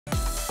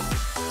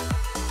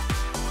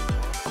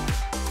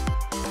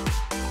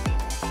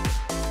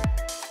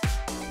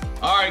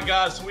All right,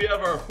 guys, so we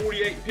have our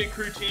 48 pit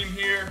crew team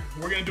here.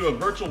 We're gonna do a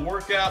virtual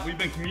workout. We've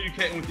been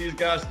communicating with these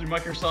guys through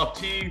Microsoft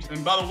Teams.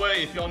 And by the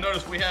way, if y'all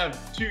notice, we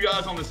have two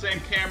guys on the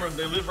same camera.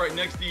 They live right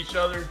next to each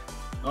other.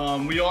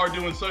 We are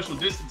doing social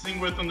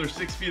distancing with them. They're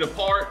 6 feet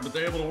apart, but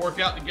they're able to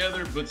work out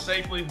together, but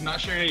safely, not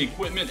sharing any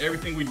equipment.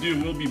 Everything we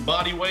do will be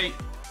body weight,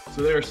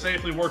 so they are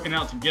safely working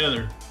out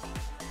together.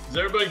 Is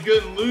everybody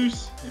good and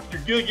loose? If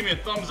you're good, give me a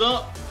thumbs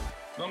up.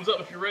 Thumbs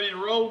up if you're ready to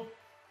roll.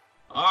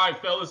 All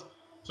right, fellas.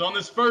 So on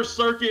this first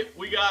circuit,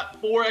 we got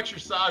 4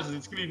 exercises.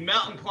 It's gonna be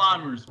mountain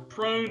climbers,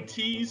 prone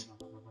tees,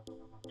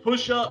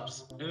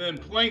 push-ups, and then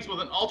planks with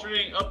an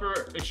alternating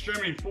upper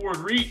extremity forward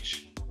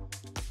reach.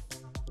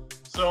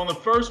 So on the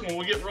first one,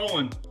 we'll get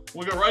rolling.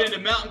 We'll go right into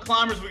mountain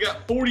climbers. We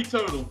got 40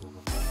 total.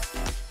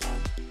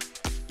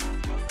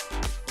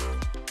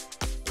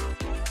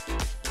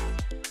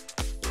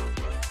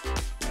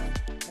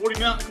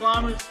 Mountain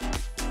climbers.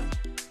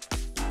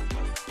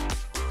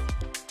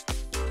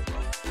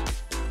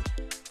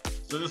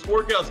 So this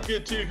workout's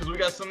good too because we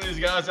got some of these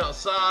guys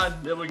outside,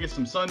 able to get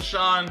some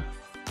sunshine,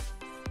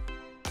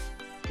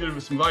 good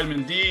with some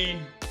vitamin D,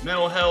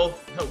 mental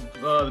health, help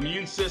the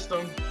immune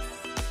system.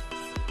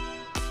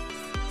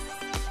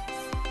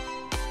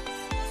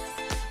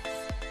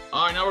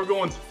 All right, now we're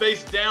going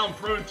face down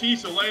prone T,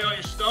 so laying on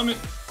your stomach,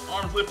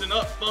 arms lifting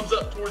up, thumbs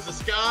up towards the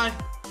sky.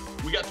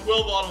 We got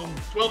 12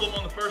 of them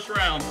on the first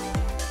round.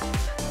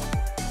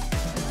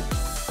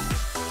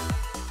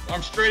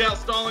 Arms straight out,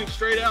 stalling,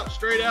 straight out,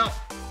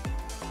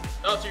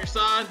 out to your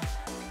side.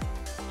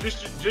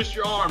 Just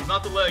your arms,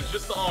 not the legs,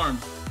 just the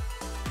arms.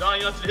 Donnie,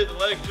 you don't have to hit the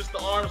legs, just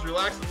the arms,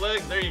 relax the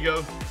legs, there you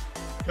go.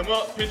 Come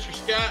up, pinch your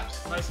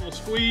scaps, nice little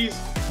squeeze.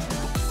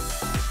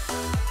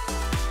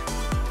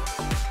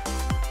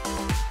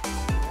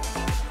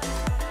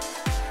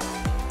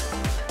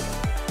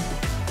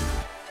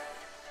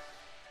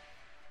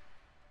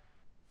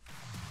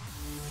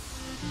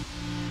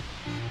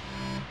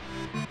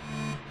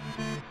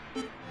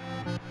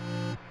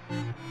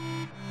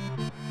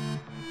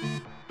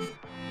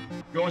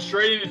 Going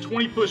straight into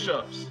 20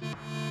 push-ups.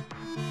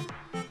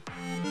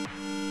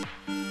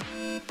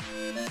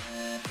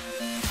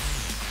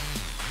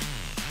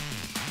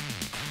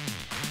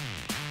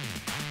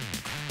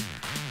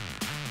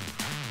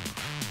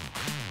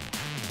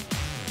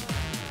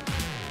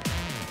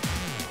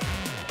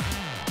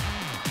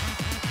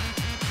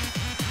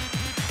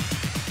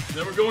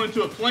 Then we're going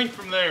into a plank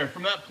from there.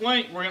 From that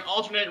plank, we're going to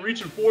alternate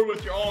reaching forward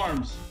with your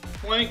arms.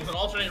 Plank with an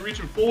alternate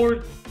reaching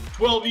forward.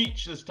 12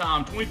 each this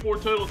time, 24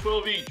 total,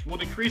 12 each. We'll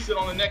decrease it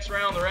on the next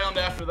round, the round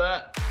after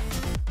that.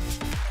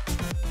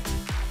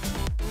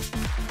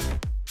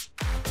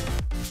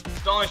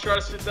 Stalling, try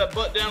to sit that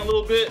butt down a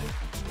little bit.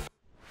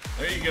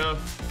 There you go.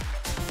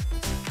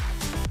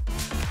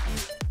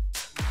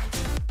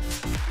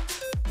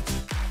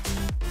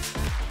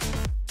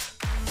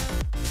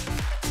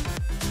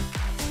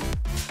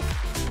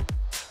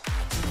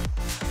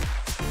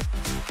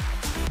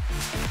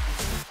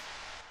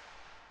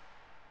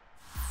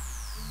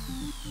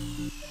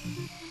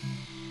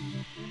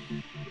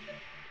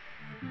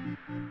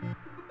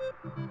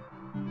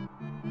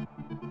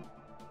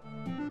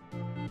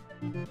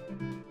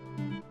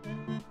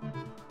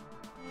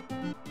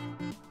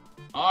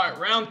 All right,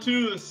 round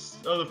 2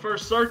 of the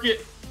first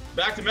circuit.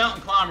 Back to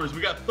mountain climbers.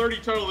 We got 30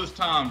 total this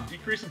time,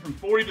 decreasing from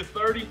 40 to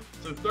 30.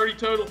 So 30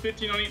 total,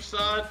 15 on each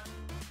side.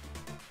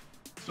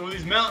 So with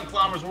these mountain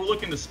climbers, we're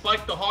looking to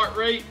spike the heart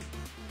rate,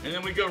 and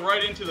then we go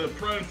right into the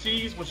prone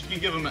tees, which you can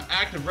give them an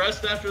active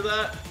rest after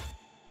that.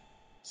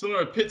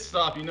 Similar to pit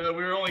stop, we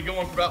were only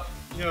going for about,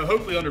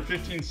 hopefully under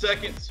 15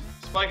 seconds,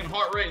 spiking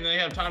heart rate, and they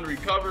have time to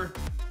recover.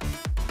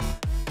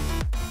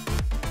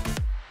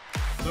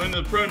 So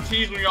into the prone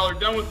tees, when y'all are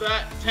done with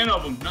that, 10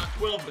 of them, not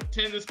 12, but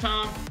 10 this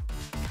time.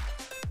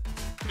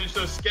 Finish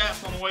those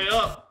scaps on the way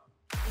up.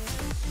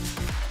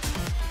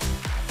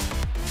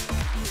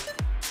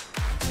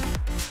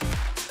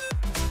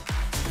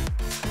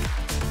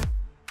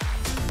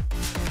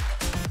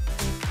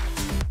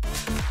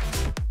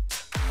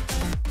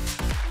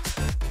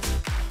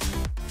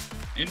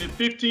 Into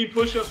 15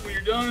 push-ups when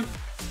you're done.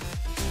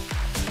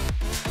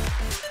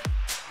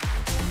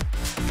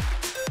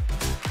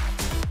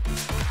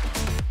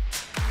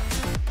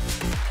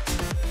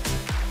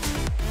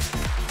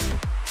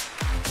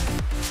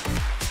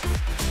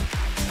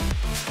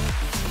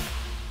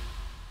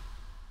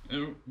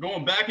 And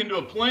going back into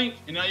a plank,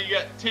 and now you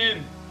got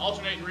 10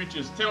 alternating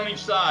reaches, 10 on each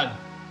side.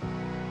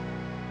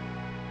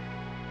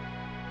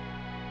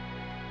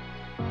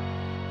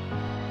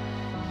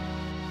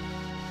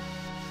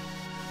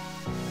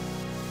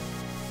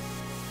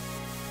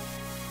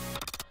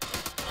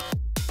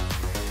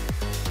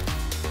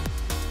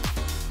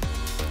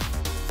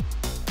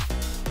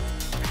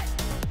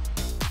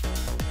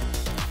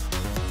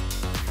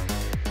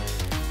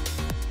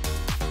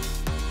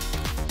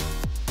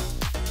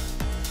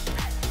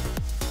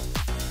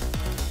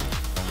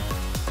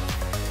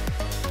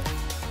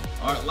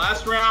 All right,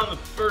 last round of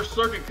the first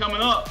circuit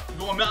coming up.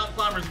 Going mountain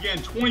climbers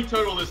again, 20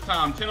 total this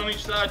time. 10 on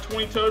each side,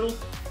 20 total.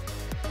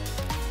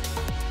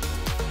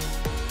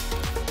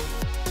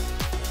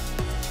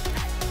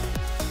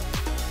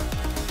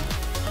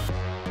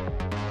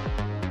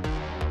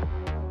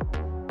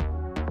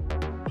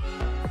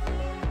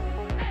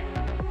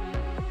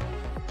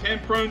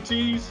 and prone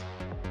tees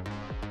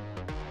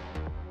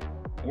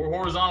or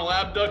horizontal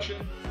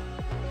abduction.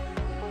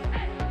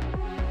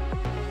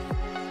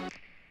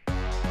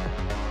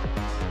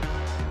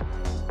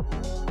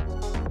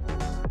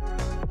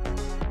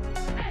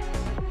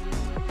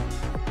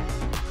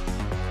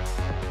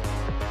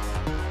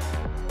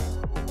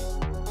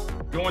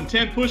 Going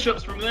 10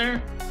 push-ups from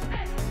there.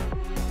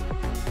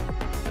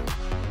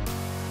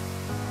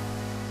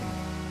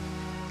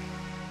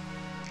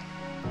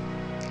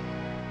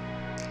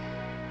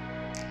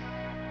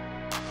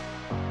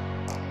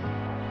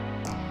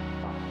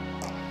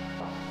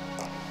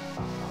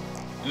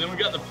 And then we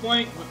got the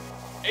plank with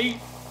 8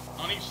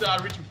 on each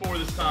side, reaching forward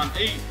this time.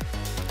 8.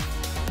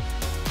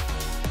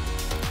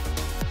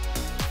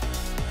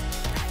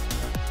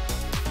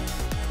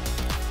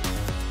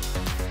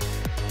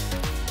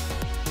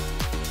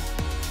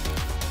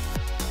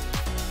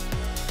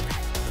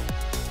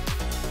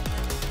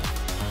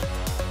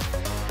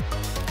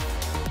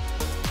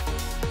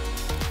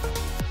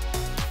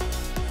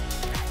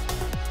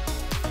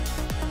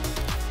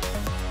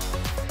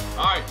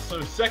 All right, so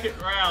second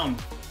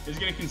round is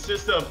going to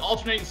consist of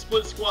alternating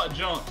split squat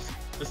jumps,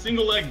 a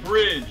single leg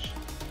bridge,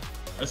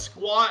 a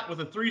squat with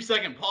a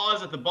 3-second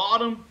pause at the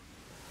bottom,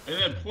 and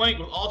then a plank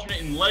with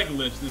alternating leg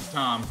lifts this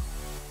time.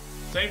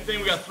 Same thing,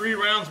 we got 3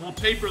 rounds. We'll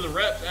taper the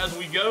reps as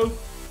we go.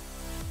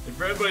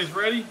 If everybody's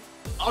ready,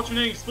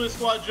 alternating split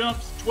squat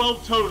jumps,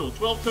 12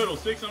 total,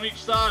 6 on each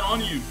side, on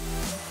you.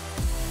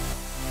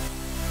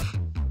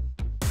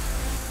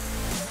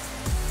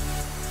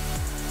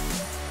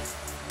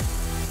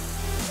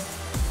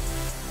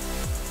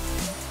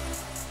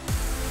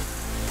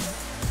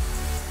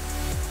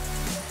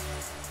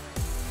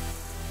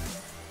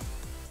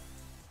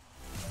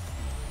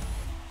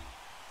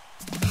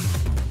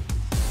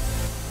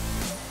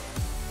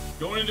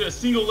 Going into a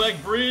single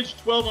leg bridge,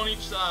 12 on each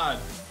side.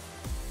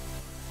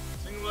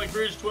 Single leg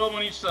bridge, 12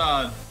 on each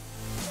side.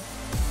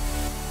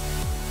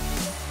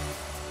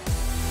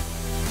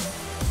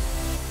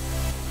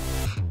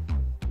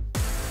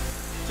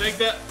 Take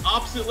that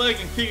opposite leg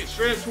and kick it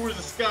straight up towards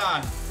the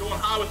sky. Going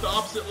high with the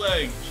opposite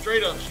leg.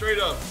 Straight up, straight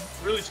up.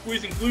 Really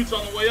squeezing glutes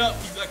on the way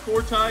up. Keep that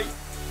core tight.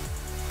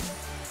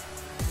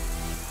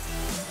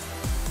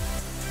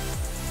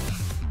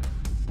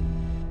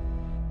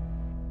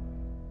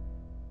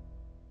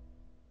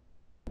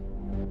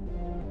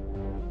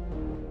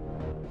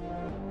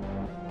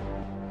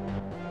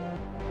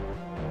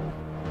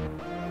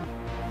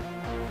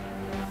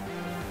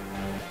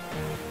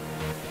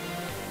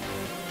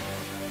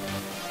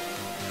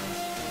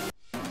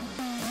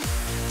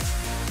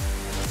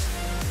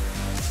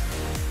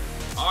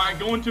 All right,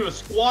 going to a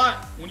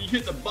squat. When you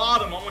hit the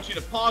bottom, I want you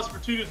to pause for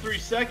 2 to 3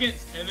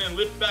 seconds and then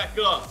lift back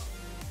up.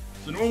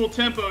 So normal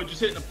tempo, just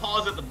hitting a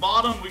pause at the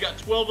bottom. We got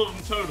 12 of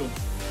them total.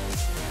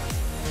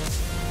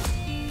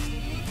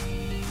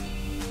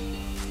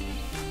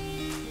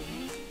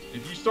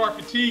 If you start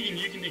fatiguing,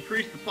 you can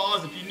decrease the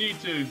pause if you need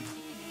to.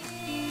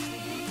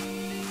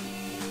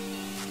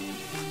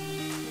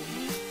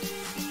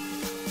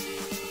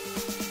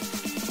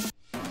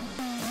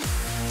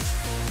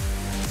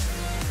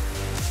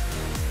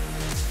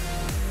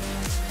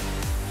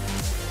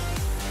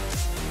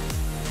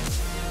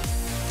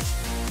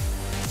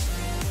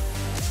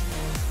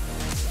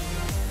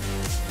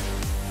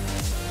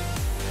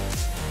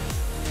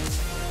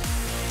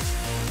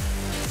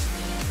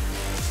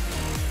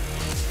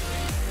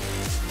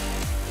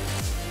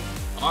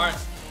 All right,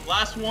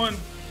 last one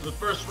for the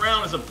first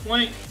round is a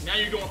plank. Now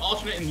you're going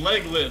alternating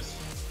leg lifts.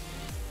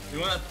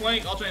 Doing that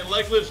plank, alternating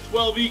leg lifts,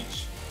 12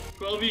 each,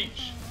 12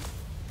 each.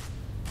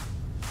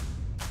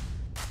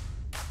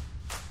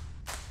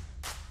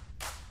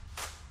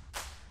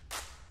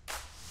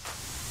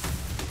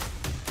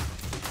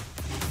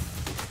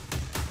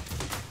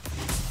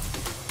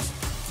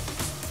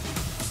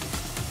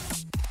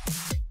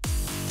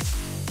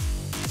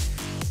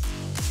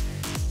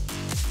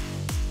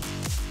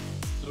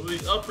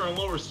 These upper and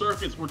lower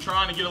circuits, we're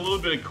trying to get a little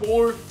bit of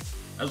core,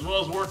 as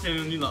well as working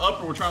in the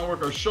upper, we're trying to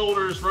work our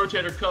shoulders,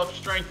 rotator cuff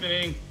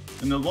strengthening.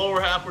 In the lower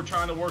half, we're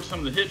trying to work some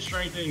of the hip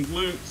strengthening,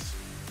 glutes.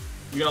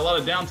 We got a lot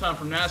of downtime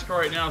from NASCAR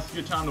right now. It's a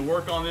good time to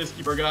work on this,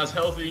 keep our guys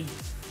healthy.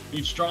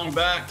 Need strong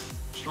backs,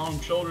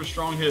 strong shoulders,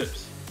 strong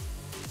hips.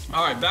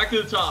 All right, back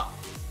to the top.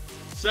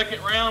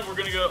 Second round, we're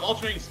gonna go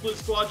alternating split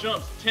squat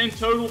jumps, 10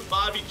 total,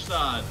 5 each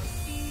side.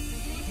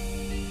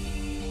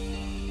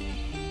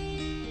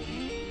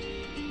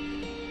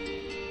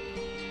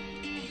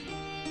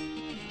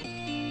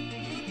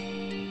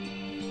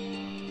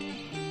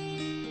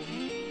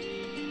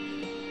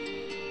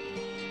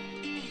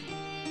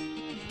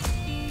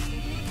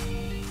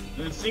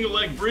 Then single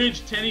leg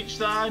bridge, 10 each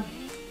side.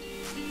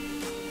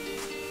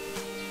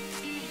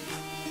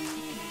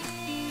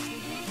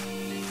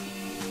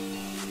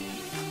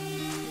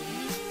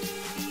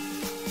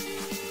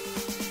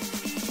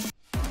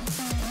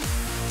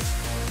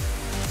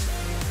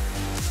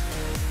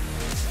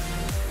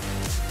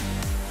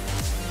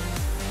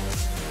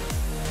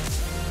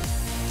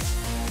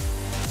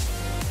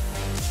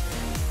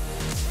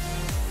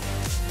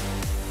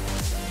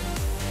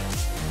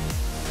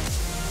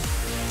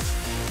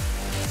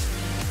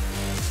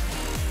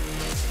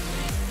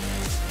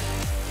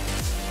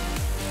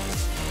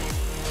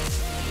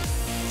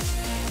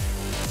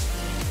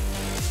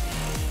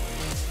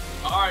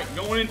 All right,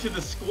 going into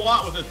the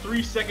squat with a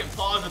 3-second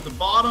pause at the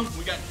bottom.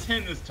 We got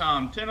 10 this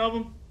time, 10 of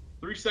them,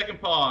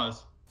 3-second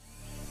pause.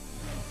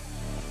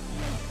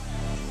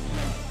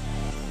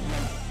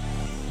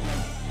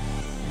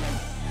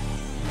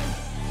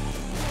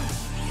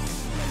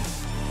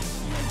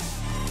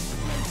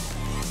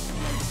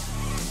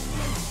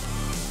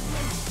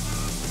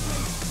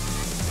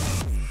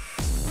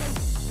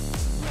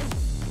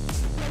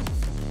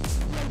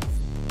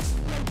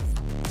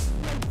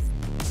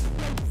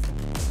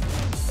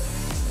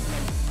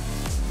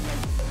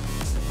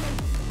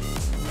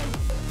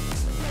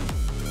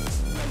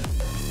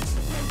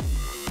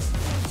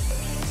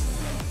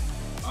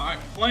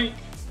 Plank,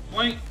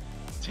 plank,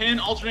 10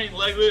 alternating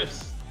leg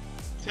lifts,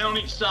 10 on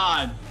each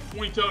side,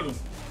 20 total.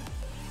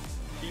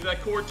 Keep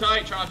that core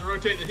tight, try not to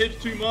rotate the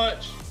hips too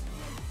much.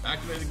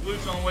 Activate the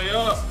glutes on the way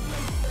up.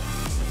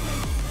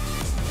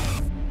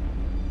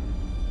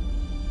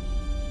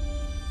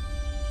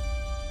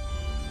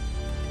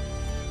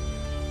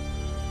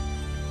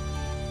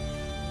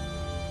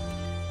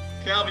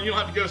 Calvin, you don't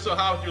have to go so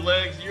high with your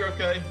legs. You're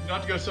okay. You don't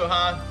have to go so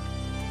high.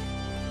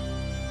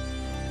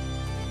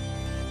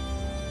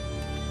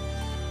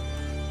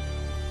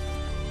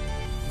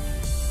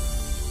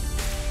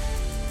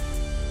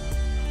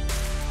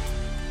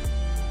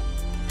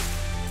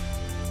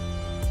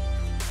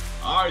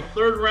 All right,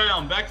 third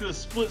round, back to the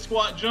split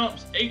squat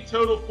jumps, 8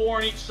 total, 4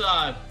 on each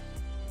side.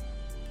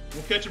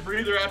 We'll catch a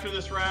breather after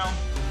this round.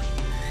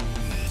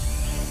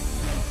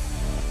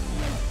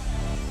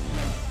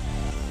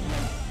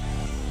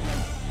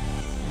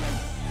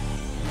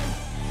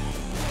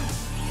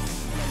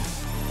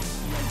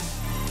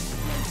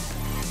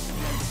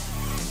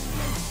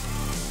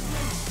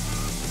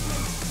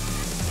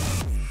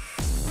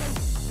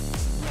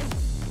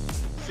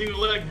 Single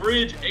leg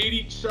bridge, 8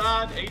 each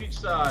side, 8 each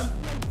side.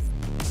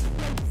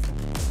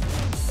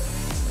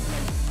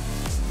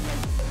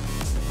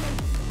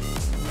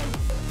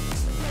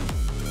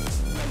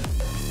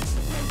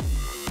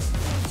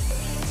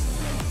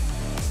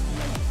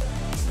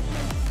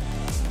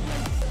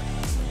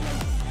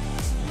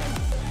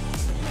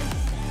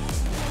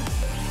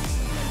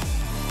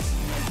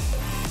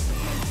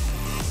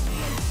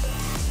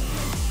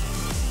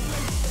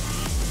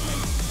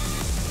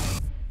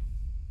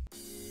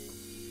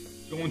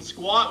 Going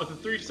squat with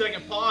a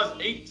 3-second pause,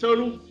 8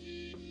 total.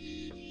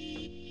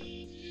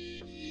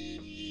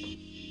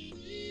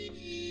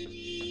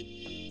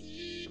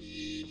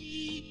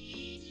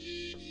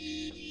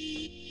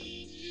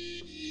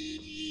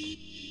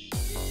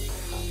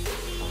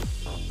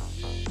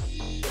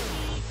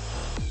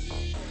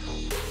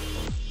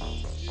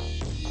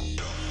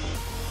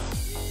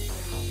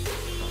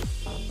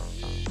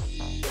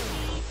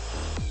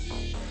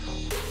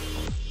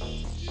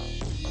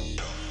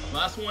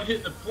 Last one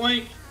hitting the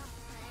plank.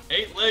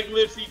 8 leg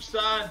lifts each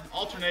side,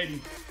 alternating.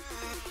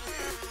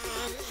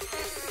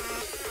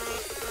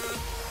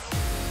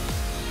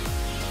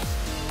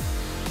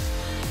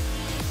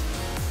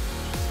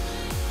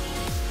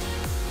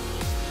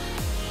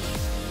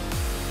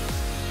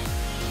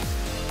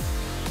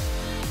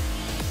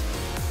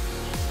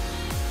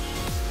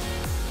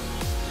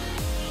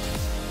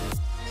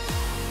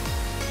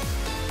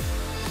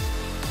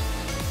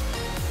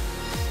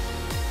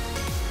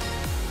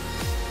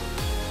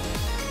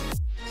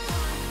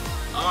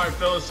 All right,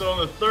 fellas, so on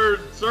the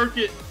third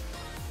circuit,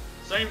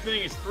 same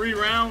thing, it's 3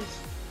 rounds.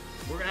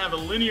 We're gonna have a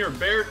linear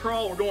bear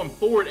crawl. We're going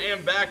forward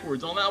and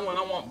backwards. On that one,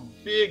 I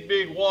want big,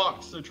 big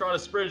walks. So try to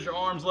spread your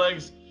arms,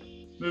 legs,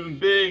 moving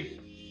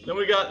big. Then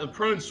we got the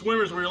prone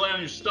swimmers where you're laying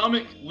on your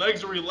stomach.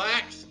 Legs are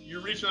relaxed.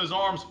 You're reaching those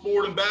arms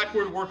forward and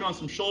backward, working on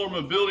some shoulder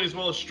mobility as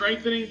well as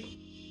strengthening.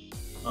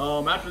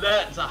 After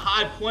that, it's a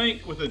high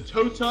plank with a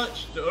toe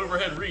touch to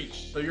overhead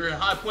reach. So you're in a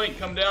high plank,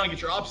 come down and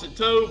get your opposite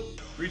toe,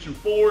 reaching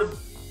forward,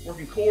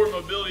 working core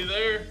mobility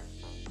there.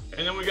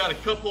 And then we got a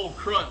cup hold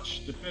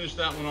crunch to finish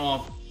that one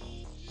off.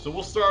 So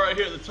we'll start right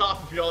here at the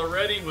top if y'all are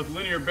ready with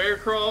linear bear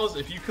crawls.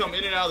 If you come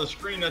in and out of the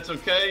screen, that's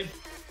okay.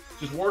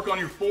 Just work on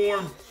your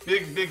form,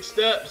 big, big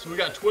steps. We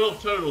got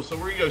 12 total, so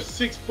we're gonna go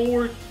 6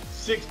 forward,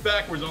 6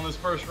 backwards on this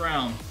first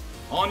round.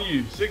 On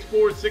you, 6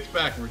 forward, 6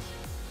 backwards.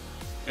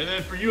 And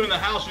then for you in the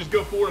house, just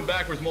go forward and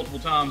backwards multiple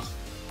times.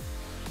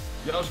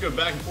 Y'all just go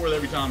back and forth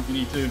every time if you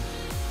need to.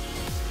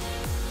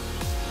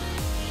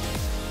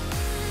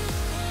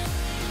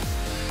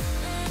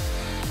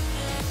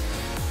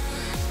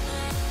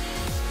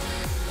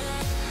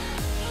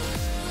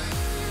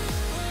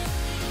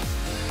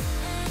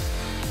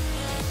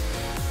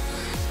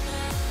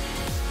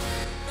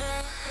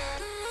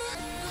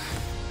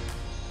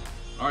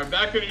 All right,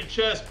 back on your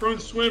chest, prone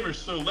swimmers.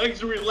 So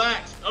legs are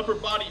relaxed, upper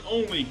body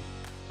only.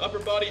 Upper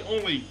body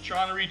only.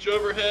 Trying to reach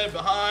overhead,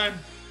 behind.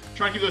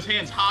 Trying to keep those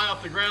hands high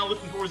off the ground,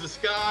 lifting towards the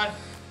sky.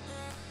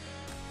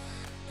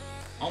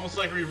 Almost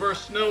like a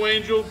reverse snow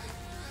angel.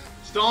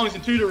 Stallings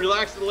and 2 to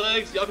relax the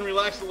legs. Y'all can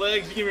relax the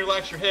legs, you can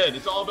relax your head.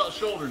 It's all about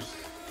shoulders.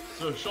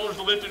 So shoulders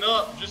are lifting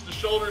up, just the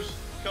shoulders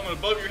coming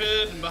above your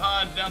head and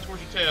behind, down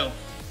towards your tail.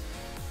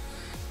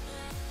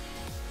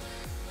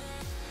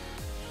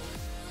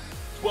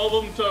 12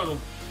 of them total.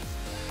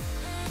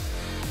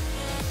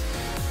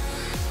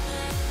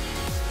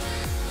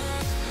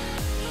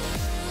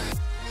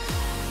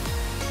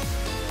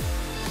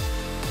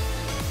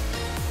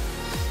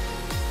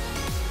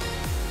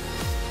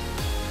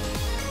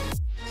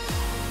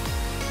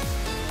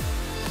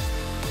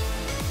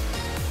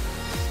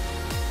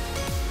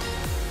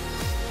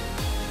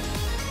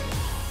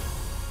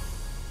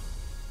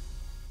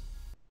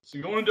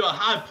 So going into a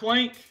high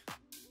plank.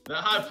 That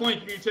high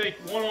plank, you can take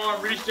one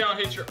arm, reach down,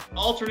 hit your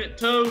alternate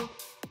toe,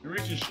 and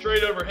reaching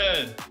straight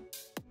overhead.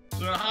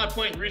 So in a high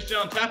plank, reach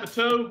down, tap a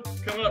toe,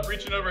 coming up,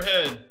 reaching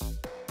overhead.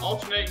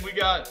 Alternating, we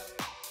got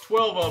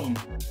 12 of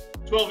them,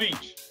 12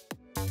 each.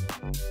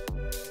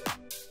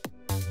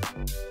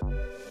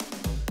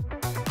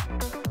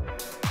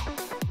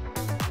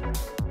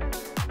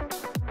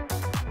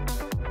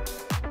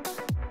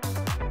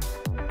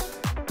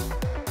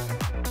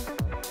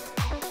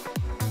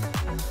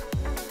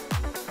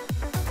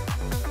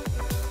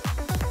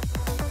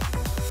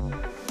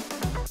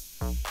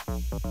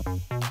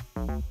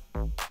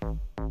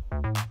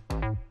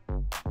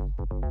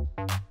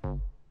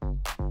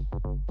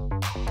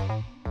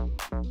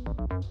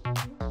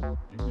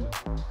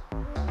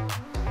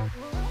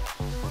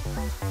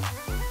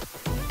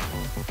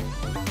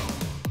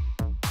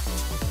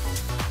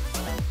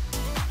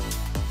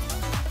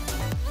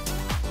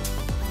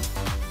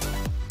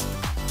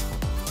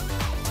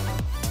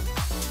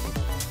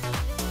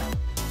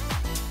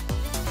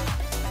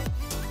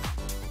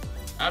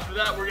 After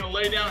that, we're gonna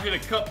lay down, hit a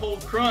cup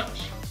hold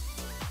crunch.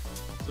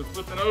 So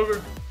flipping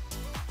over.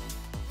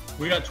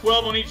 We got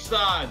 12 on each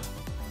side.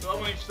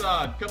 12 on each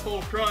side. Cup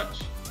hold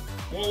crunch.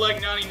 One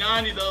leg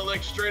 90-90, the other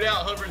leg straight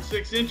out, hovering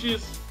 6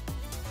 inches.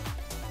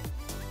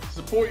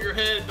 Support your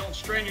head, don't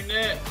strain your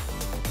neck.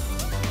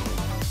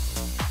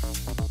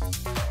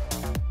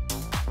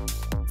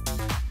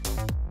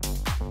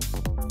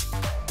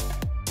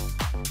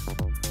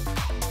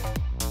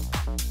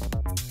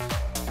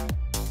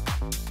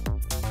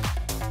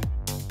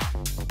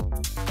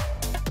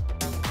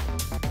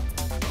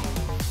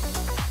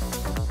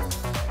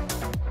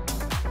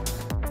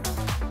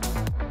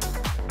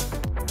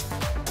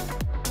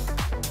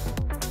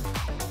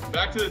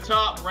 Back to the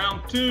top,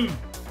 round 2.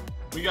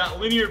 We got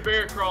linear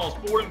bear crawls,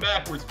 forward and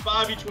backwards,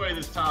 5 each way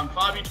this time,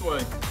 5 each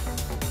way.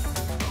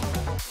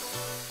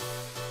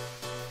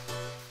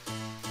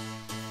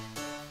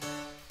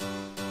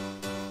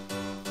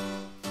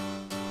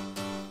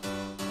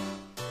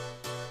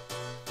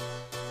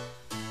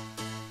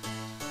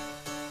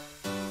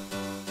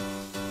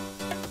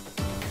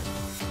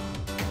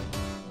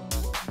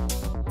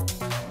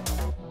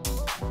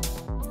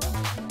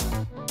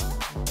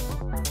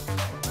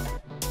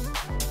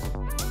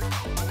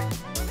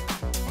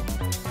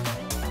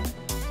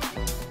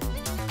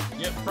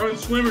 Yep, prone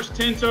swimmers,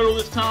 10 total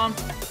this time.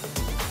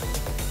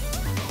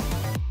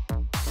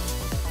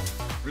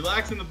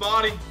 Relaxing the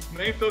body.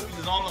 Main focus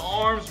is on the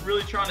arms,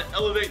 really trying to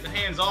elevate the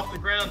hands off the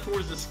ground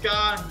towards the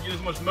sky. Get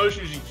as much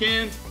motion as you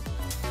can.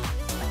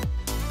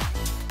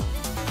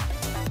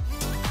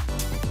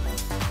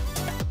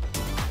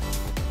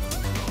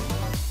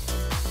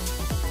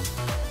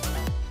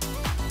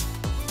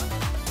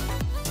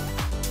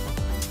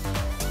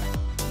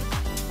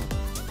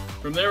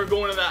 From there, we're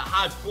going to that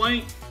high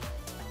plank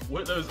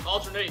with those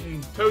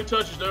alternating toe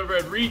touches to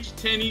overhead reach,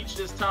 10 each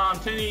this time,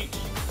 10 each.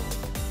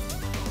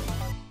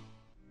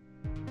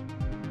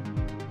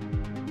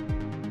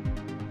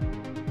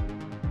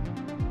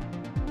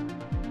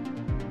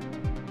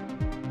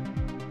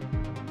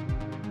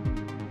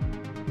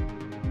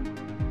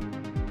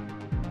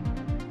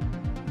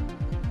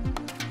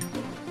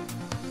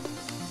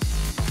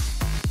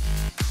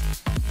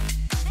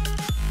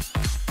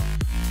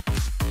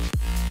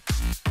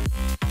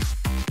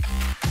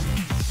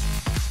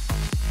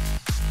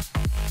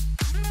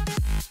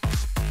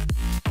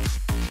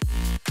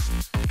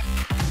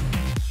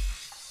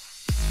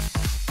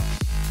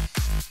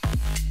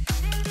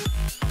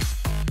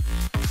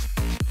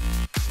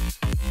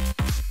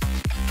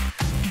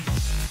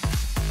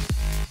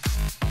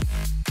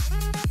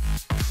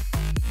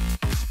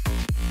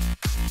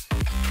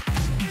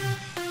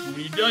 When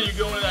you're done, you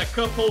go into that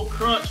cup hold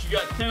crunch. You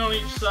got 10 on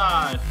each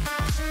side.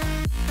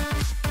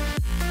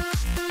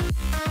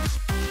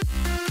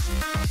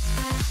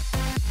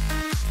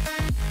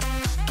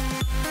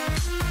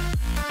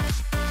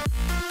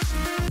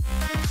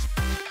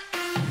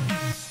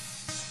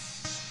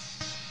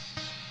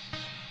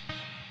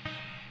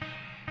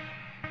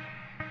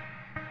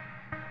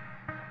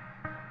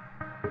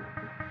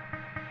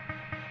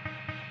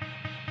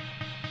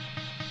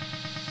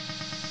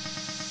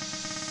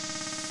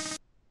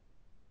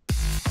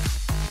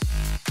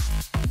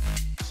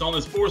 So on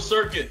this 4th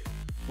circuit,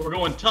 we're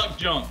going tuck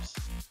jumps.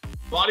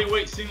 Body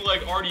weight single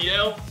leg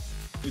RDL.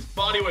 It's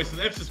body weight, so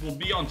the emphasis will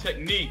be on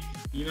technique.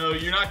 You know,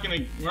 we're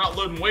not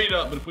loading weight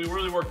up, but if we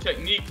really work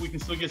technique, we can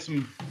still get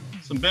some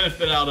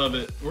benefit out of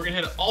it. We're gonna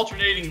hit an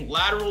alternating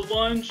lateral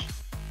lunge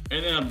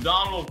and then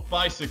abdominal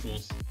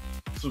bicycles.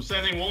 So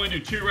same thing, we'll only do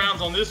 2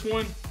 rounds on this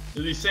one.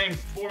 They're the same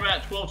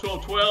format, 12,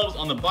 12, 12s.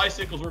 On the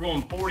bicycles, we're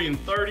going 40 and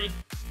 30.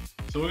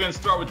 So we're gonna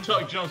start with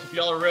tuck jumps if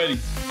y'all are ready.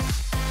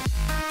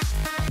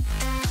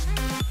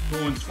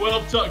 Going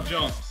 12 tuck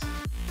jumps.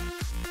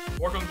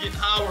 Work on getting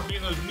high, work on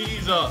getting those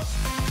knees up.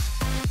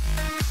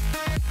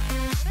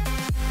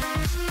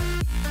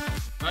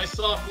 Nice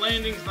soft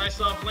landings, nice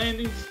soft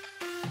landings.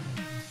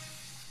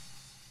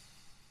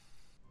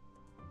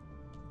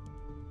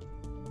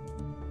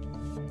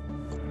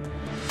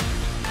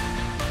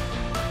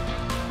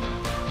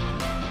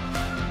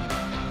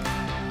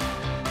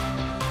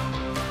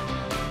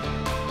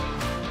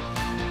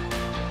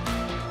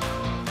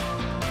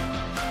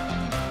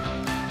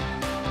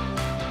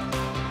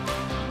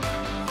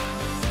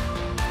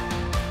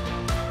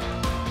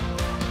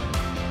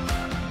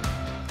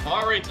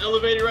 rate's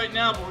elevated right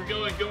now, but we're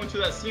going to go into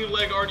that single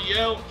leg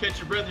RDL. Catch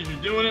your breath as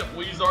you're doing it.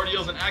 We'll use the RDL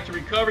as an active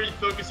recovery.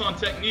 Focus on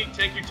technique.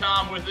 Take your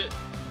time with it.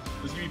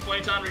 Let's give you plenty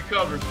of time to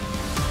recover.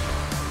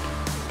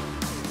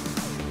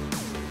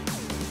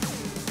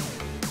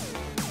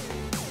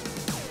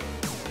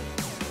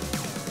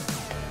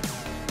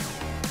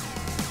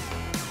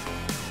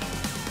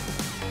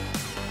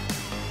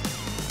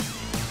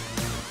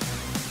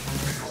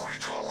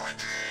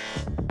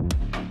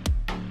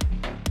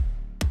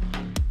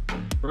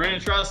 We're going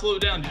to try to slow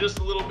it down just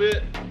a little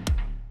bit.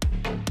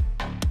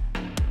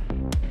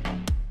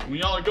 When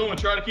y'all are going,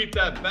 try to keep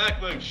that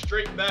back leg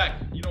straight back.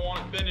 You don't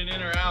want it bending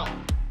in or out.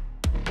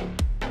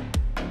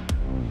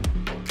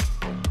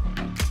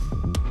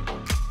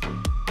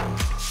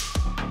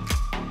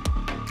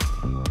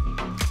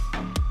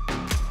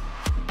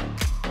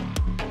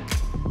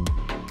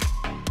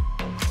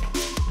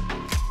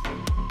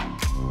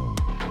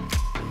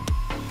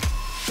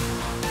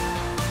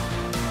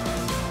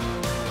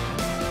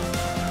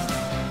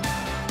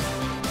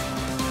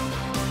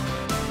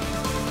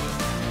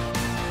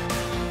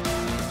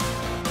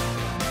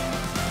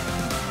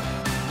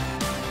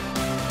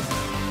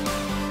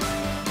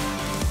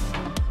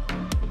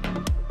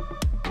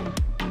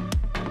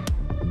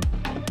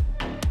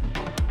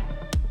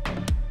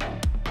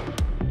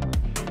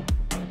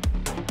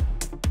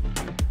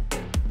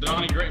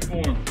 Donnie, great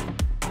form.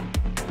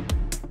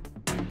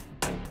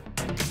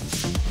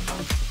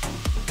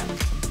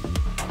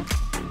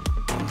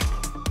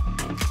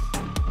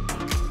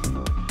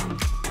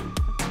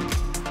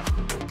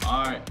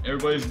 All right,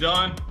 everybody's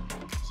done.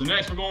 So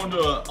next we're going to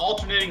an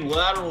alternating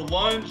lateral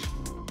lunge.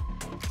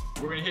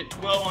 We're gonna hit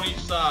 12 on each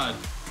side.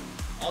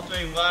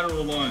 Alternating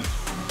lateral lunge.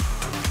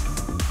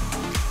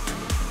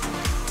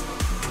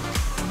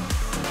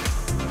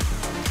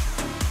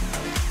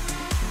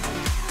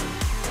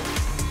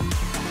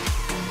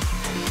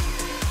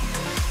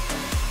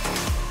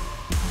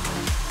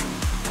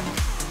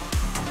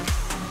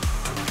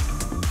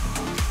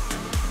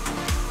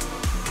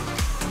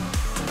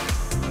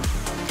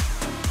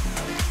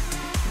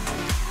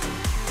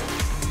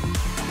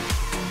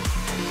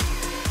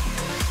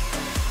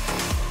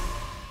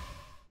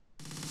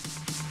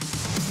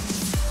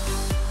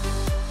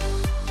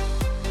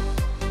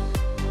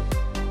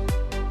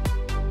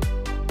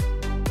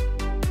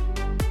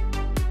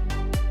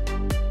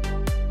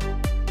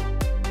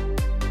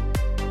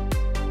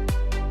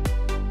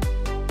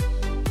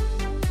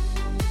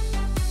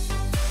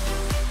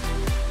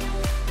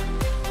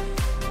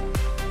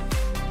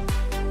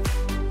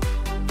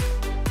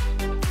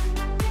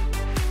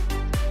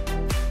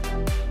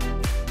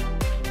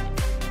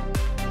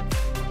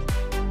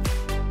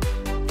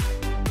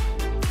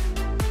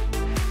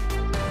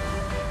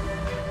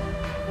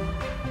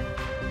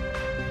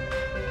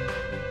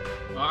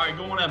 All right,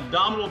 going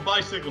abdominal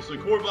bicycles, so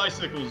core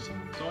bicycles.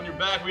 So on your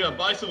back, we got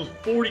bicycles,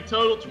 40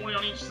 total, 20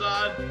 on each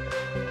side.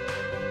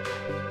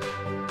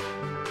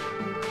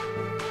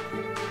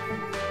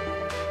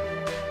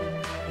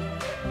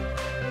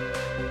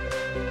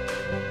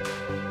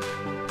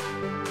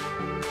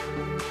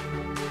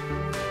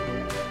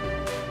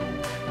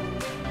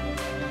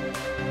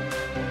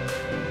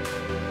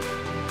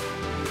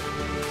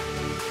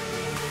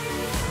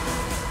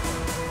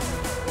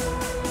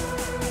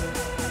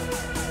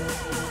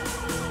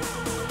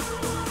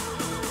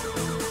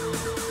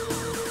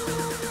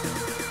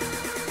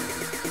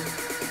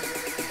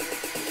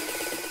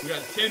 We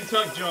got 10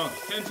 tuck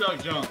jumps, 10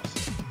 tuck jumps.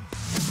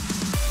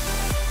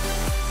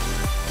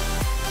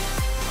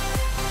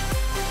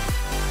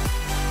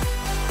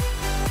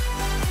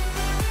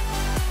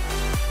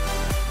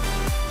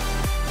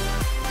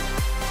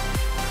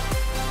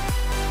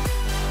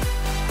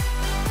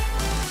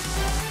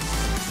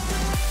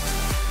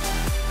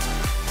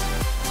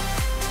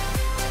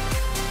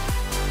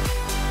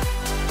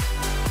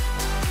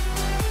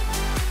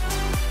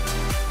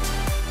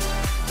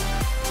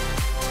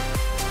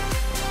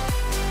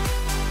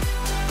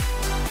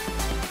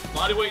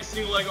 Bodyweight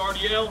single leg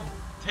RDL,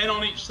 10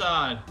 on each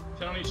side,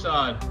 10 on each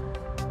side.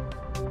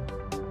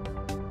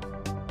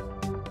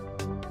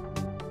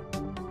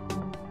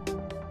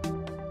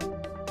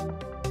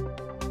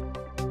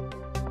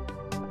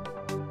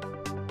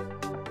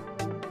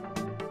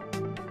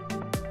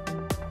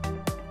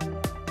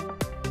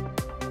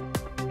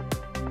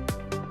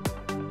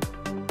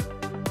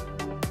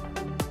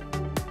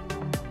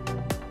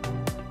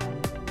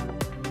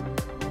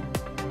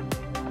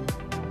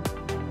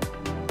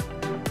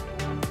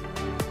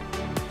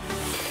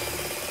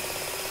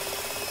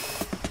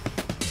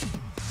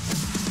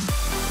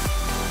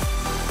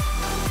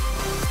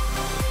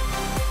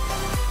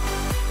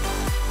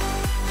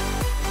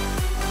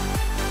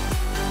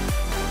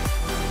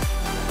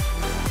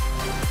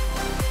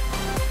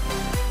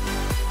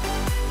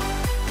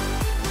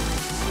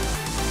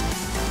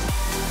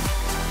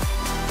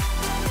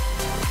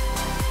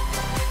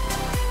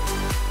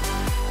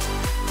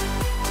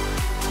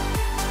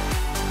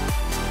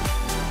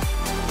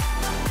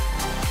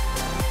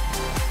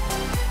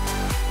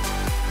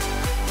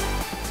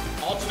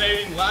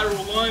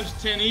 Lateral lunge,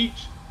 10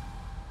 each.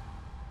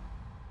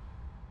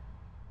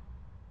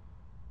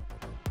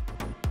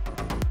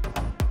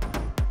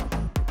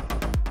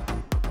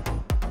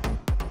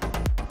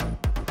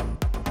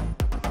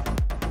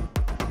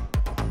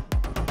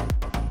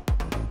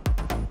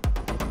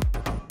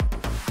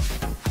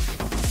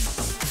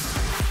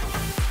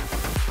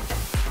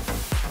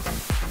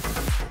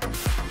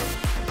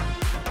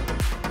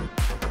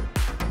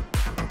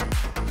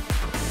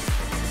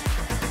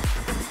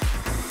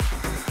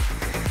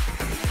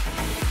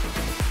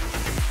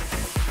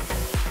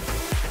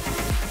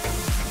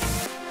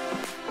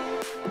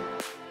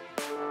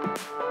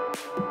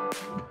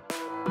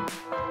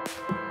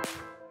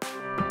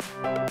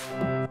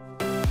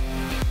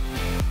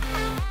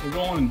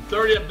 going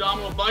 30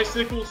 abdominal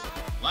bicycles.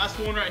 Last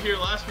one right here,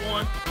 last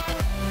one.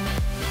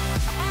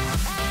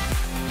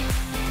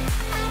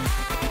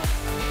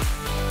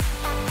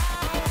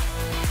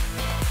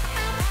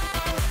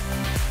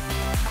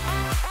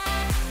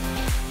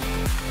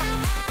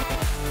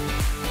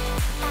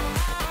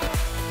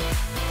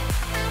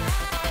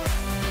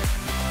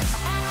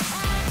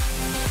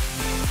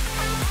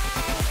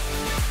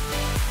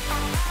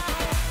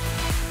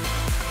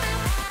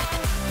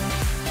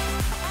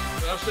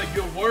 I would say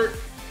good work.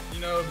 You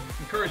know,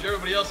 encourage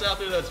everybody else out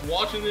there that's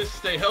watching this,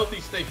 stay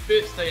healthy, stay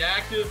fit, stay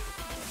active.